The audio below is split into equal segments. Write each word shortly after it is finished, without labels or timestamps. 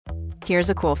Here's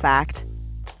a cool fact.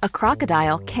 A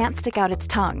crocodile can't stick out its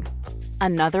tongue.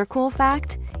 Another cool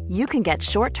fact, you can get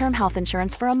short-term health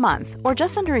insurance for a month or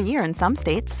just under a year in some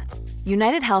states.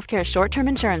 United Healthcare short-term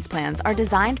insurance plans are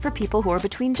designed for people who are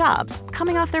between jobs,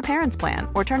 coming off their parents' plan,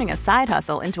 or turning a side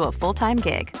hustle into a full-time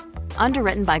gig.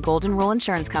 Underwritten by Golden Rule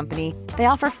Insurance Company, they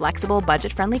offer flexible,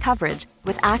 budget-friendly coverage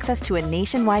with access to a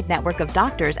nationwide network of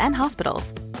doctors and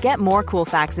hospitals. Get more cool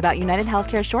facts about United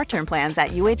Healthcare short-term plans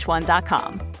at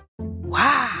uh1.com.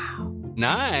 Wow.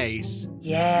 Nice.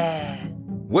 Yeah.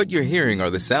 What you're hearing are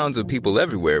the sounds of people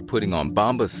everywhere putting on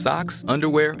Bombas socks,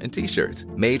 underwear, and T-shirts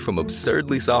made from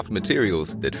absurdly soft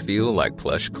materials that feel like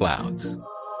plush clouds.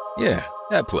 Yeah,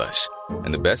 that plush.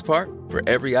 And the best part? For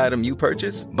every item you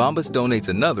purchase, Bombas donates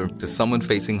another to someone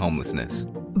facing homelessness.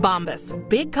 Bombas.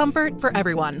 Big comfort for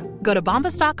everyone. Go to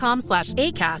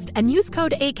bombas.com/ACAST and use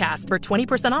code ACAST for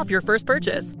 20% off your first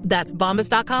purchase. That's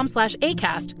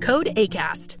bombas.com/ACAST. Code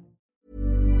ACAST.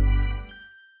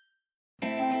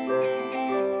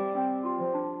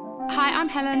 Hi, I'm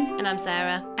Helen. And I'm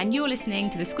Sarah. And you're listening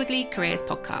to the Squiggly Careers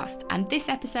Podcast. And this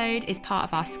episode is part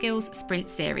of our Skills Sprint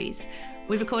series.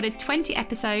 We've recorded 20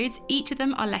 episodes. Each of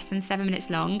them are less than 7 minutes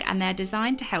long, and they're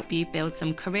designed to help you build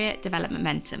some career development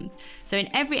momentum. So in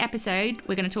every episode,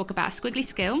 we're going to talk about a squiggly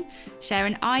skill, share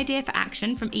an idea for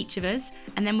action from each of us,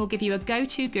 and then we'll give you a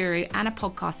go-to guru and a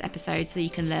podcast episode so you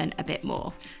can learn a bit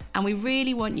more. And we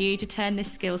really want you to turn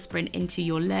this skills sprint into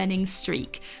your learning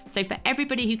streak. So for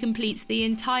everybody who completes the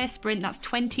entire sprint, that's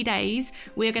 20 days,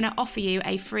 we're going to offer you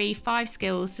a free 5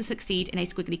 skills to succeed in a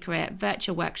squiggly career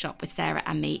virtual workshop with Sarah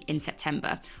and me in September.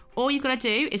 All you've got to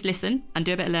do is listen and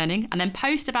do a bit of learning and then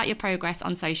post about your progress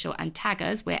on social and tag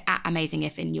us. We're at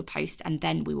AmazingIf in your post, and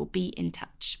then we will be in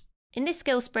touch. In this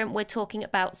skill sprint, we're talking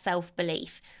about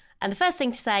self-belief. And the first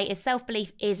thing to say is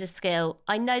self-belief is a skill.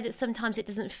 I know that sometimes it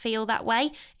doesn't feel that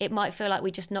way. It might feel like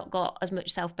we just not got as much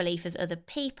self-belief as other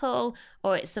people,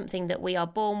 or it's something that we are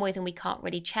born with and we can't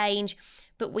really change.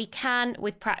 But we can,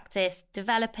 with practice,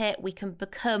 develop it. We can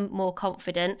become more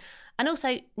confident. And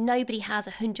also, nobody has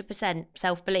 100%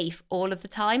 self-belief all of the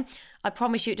time. I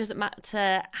promise you, it doesn't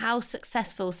matter how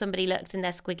successful somebody looks in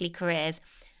their squiggly careers.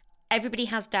 Everybody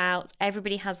has doubts.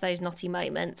 Everybody has those knotty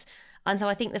moments. And so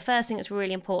I think the first thing that's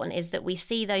really important is that we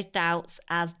see those doubts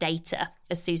as data,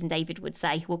 as Susan David would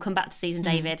say. We'll come back to Susan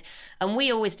David. And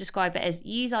we always describe it as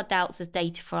use our doubts as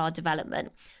data for our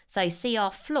development. So see our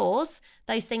flaws,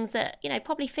 those things that,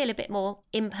 probably feel a bit more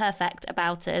imperfect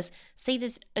about us, see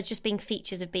this as just being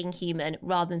features of being human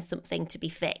rather than something to be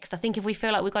fixed. I think if we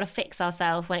feel like we've got to fix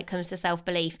ourselves when it comes to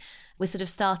self-belief, we're sort of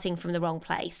starting from the wrong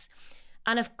place.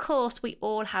 And of course, we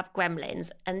all have gremlins,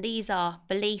 and these are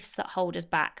beliefs that hold us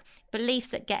back, beliefs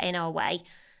that get in our way.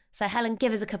 So Helen,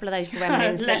 give us a couple of those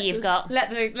gremlins that you've got.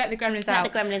 Let the gremlins out.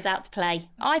 Let the gremlins out to play.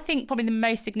 I think probably the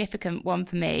most significant one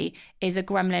for me is a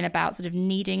gremlin about sort of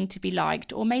needing to be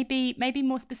liked, or maybe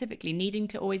more specifically, needing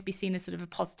to always be seen as sort of a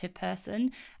positive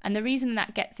person. And the reason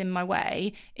that gets in my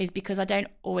way is because I don't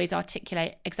always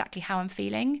articulate exactly how I'm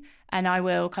feeling. And I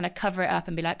will kind of cover it up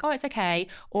and be like, oh, it's okay.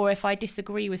 Or if I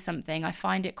disagree with something, I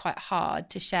find it quite hard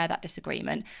to share that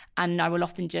disagreement. And I will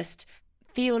often just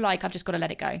feel like I've just got to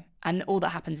let it go. And all that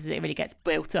happens is it really gets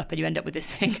built up and you end up with this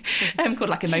thing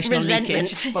called like emotional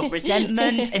leakage. Well,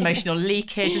 resentment, emotional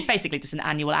leakage. It's basically just an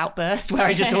annual outburst where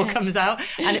it just all comes out.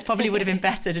 And it probably would have been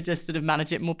better to just sort of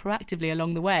manage it more proactively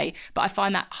along the way. But I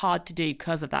find that hard to do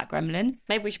because of that gremlin.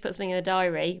 Maybe we should put something in the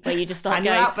diary where you just start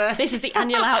annual going, outburst. This is the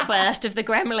annual outburst of the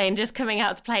gremlin just coming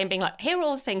out to play and being like, here are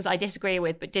all the things I disagree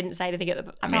with but didn't say anything at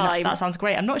the time. That sounds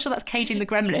great. I'm not sure that's caging the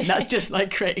gremlin. That's just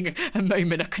like creating a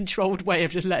moment, a controlled way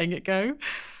of just letting it go.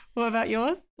 What about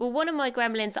yours? Well, one of my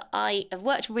gremlins that I have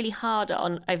worked really hard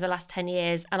on over the last 10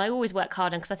 years, and I always work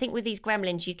hard on, because I think with these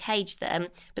gremlins, you cage them,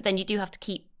 but then you do have to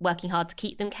keep working hard to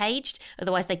keep them caged.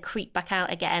 Otherwise, they creep back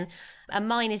out again. And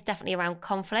mine is definitely around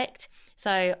conflict.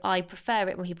 So I prefer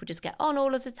it when people just get on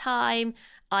all of the time.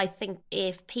 I think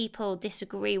if people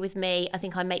disagree with me, I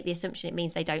think I make the assumption it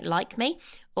means they don't like me,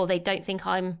 or they don't think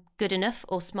I'm good enough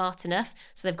or smart enough.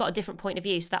 So they've got a different point of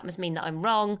view. So that must mean that I'm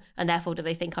wrong. And therefore, do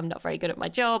they think I'm not very good at my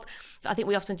job? I think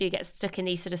we often do get stuck in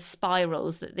these sort of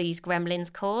spirals that these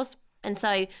gremlins cause. And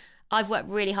so I've worked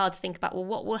really hard to think about, well,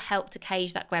 what will help to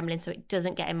cage that gremlin so it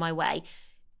doesn't get in my way?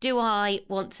 Do I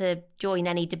want to join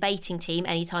any debating team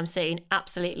anytime soon?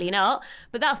 Absolutely not.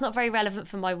 But that's not very relevant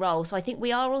for my role. So I think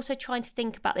we are also trying to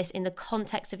think about this in the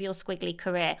context of your squiggly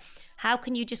career. How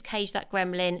can you just cage that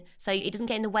gremlin so it doesn't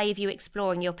get in the way of you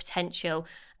exploring your potential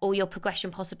or your progression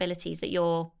possibilities that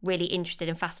you're really interested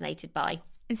and fascinated by?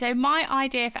 And so my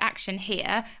idea for action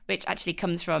here, which actually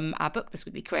comes from our book, The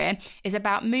Squiggly Career, is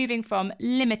about moving from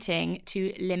limiting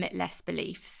to limitless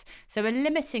beliefs. So a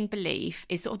limiting belief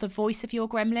is sort of the voice of your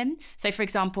gremlin. So for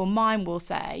example, mine will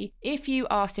say, if you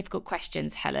ask difficult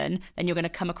questions, Helen, then you're going to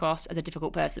come across as a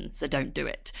difficult person, so don't do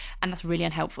it. And that's really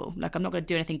unhelpful. Like, I'm not going to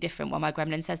do anything different when my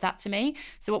gremlin says that to me.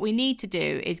 So what we need to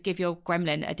do is give your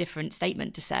gremlin a different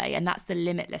statement to say, and that's the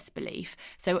limitless belief.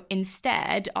 So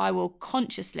instead, I will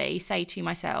consciously say to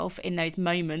myself, in those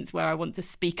moments where I want to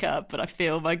speak up but I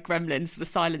feel my gremlins were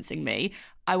silencing me,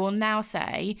 I will now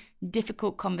say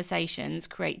difficult conversations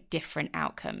create different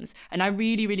outcomes. And I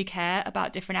really, really care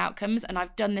about different outcomes. And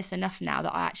I've done this enough now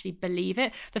that I actually believe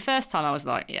it. The first time I was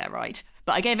like, yeah, right.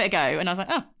 But I gave it a go and I was like,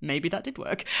 oh, maybe that did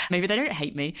work. Maybe they don't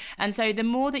hate me. And so the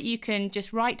more that you can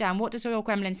just write down, what does your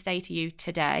gremlin say to you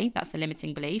today? That's the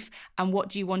limiting belief. And what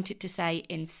do you want it to say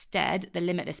instead? The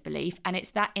limitless belief. And it's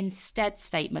that instead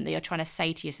statement that you're trying to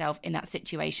say to yourself in that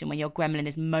situation when your gremlin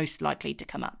is most likely to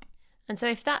come up. And so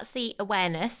if that's the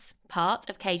awareness part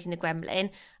of caging the gremlin,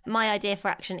 my idea for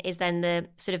action is then the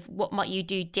sort of what might you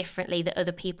do differently that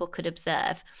other people could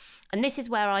observe. And this is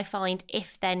where I find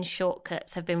if-then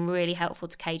shortcuts have been really helpful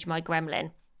to cage my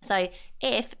gremlin. So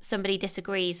if somebody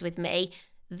disagrees with me,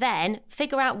 then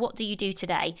figure out, what do you do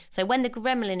today? So when the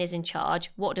gremlin is in charge,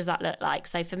 what does that look like?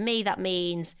 So for me, that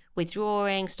means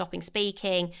withdrawing, stopping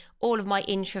speaking, all of my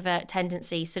introvert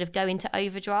tendencies sort of go into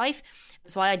overdrive.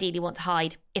 So I ideally want to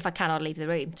hide. If I can, I'll leave the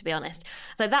room, to be honest.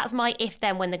 So that's my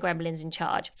if-then when the gremlin's in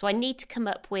charge. So I need to come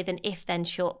up with an if-then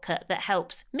shortcut that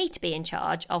helps me to be in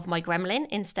charge of my gremlin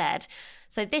instead.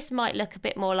 So this might look a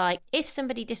bit more like, if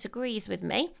somebody disagrees with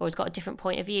me or has got a different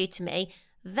point of view to me,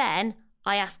 then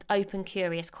I ask open,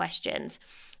 curious questions.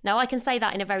 Now, I can say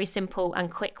that in a very simple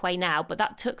and quick way now, but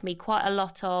that took me quite a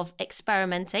lot of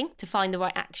experimenting to find the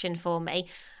right action for me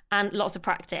and lots of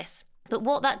practice. But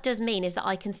what that does mean is that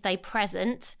I can stay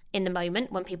present in the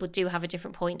moment when people do have a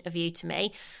different point of view to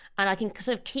me, and I can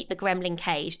sort of keep the gremlin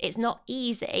caged. It's not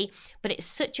easy, but it's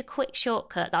such a quick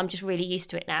shortcut that I'm just really used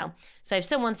to it now. So if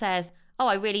someone says, oh,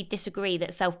 I really disagree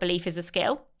that self-belief is a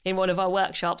skill in one of our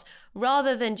workshops,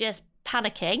 rather than just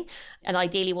panicking and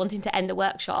ideally wanting to end the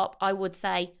workshop, I would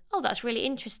say, oh, that's really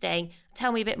interesting.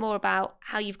 Tell me a bit more about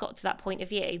how you've got to that point of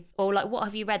view. Or like, what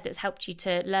have you read that's helped you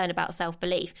to learn about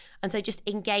self-belief? And so just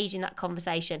engage in that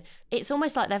conversation. It's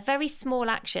almost like they're very small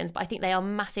actions, but I think they are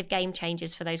massive game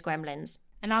changers for those gremlins.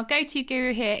 And our go-to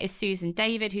guru here is Susan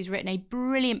David, who's written a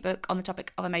brilliant book on the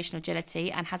topic of emotional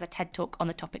agility and has a TED Talk on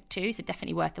the topic too, so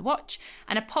definitely worth a watch.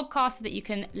 And a podcast that you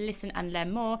can listen and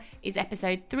learn more is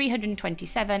episode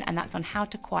 327, and that's on how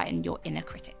to quieten your inner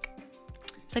critic.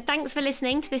 So thanks for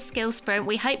listening to this skill sprint.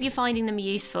 We hope you're finding them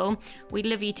useful. We'd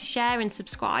love you to share and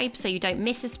subscribe so you don't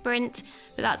miss a sprint.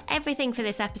 But that's everything for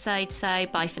this episode, so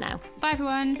bye for now. Bye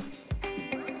everyone.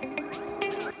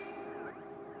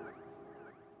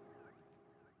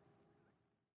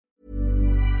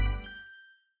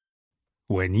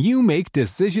 When you make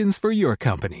decisions for your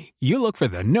company, you look for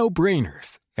the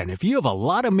no-brainers. And if you have a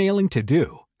lot of mailing to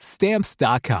do,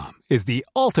 Stamps.com is the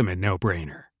ultimate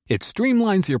no-brainer. It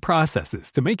streamlines your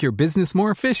processes to make your business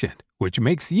more efficient, which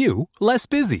makes you less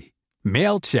busy.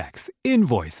 Mail checks,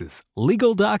 invoices,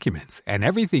 legal documents, and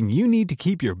everything you need to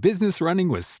keep your business running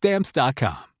with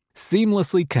Stamps.com.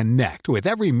 Seamlessly connect with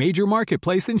every major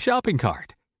marketplace and shopping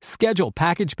cart. Schedule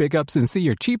package pickups and see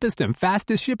your cheapest and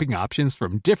fastest shipping options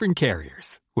from different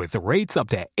carriers, with rates up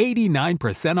to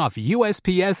 89% off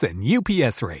USPS and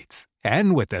UPS rates.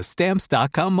 And with the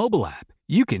Stamps.com mobile app,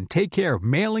 you can take care of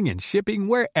mailing and shipping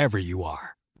wherever you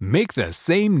are. Make the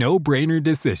same no-brainer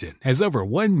decision as over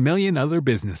 1 million other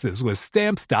businesses with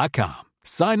Stamps.com.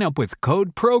 Sign up with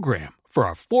code PROGRAM for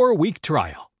a 4-week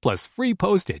trial, plus free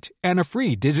postage and a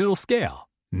free digital scale.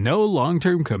 No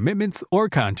long-term commitments or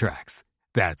contracts.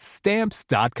 That's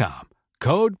Stamps.com.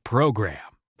 Code PROGRAM.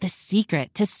 The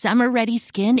secret to summer-ready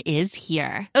skin is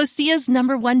here. Osea's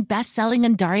 #1 best-selling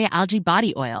Undaria Algae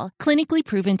Body Oil, clinically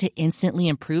proven to instantly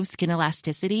improve skin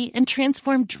elasticity and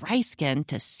transform dry skin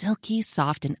to silky,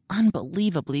 soft, and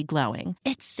unbelievably glowing.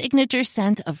 Its signature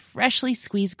scent of freshly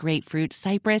squeezed grapefruit,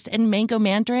 cypress, and mango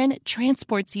mandarin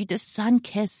transports you to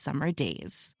sun-kissed summer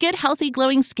days. Get healthy,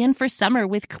 glowing skin for summer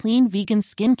with clean, vegan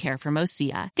skincare from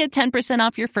Osea. Get 10%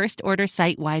 off your first order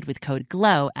site-wide with code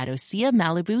GLOW at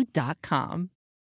OseaMalibu.com.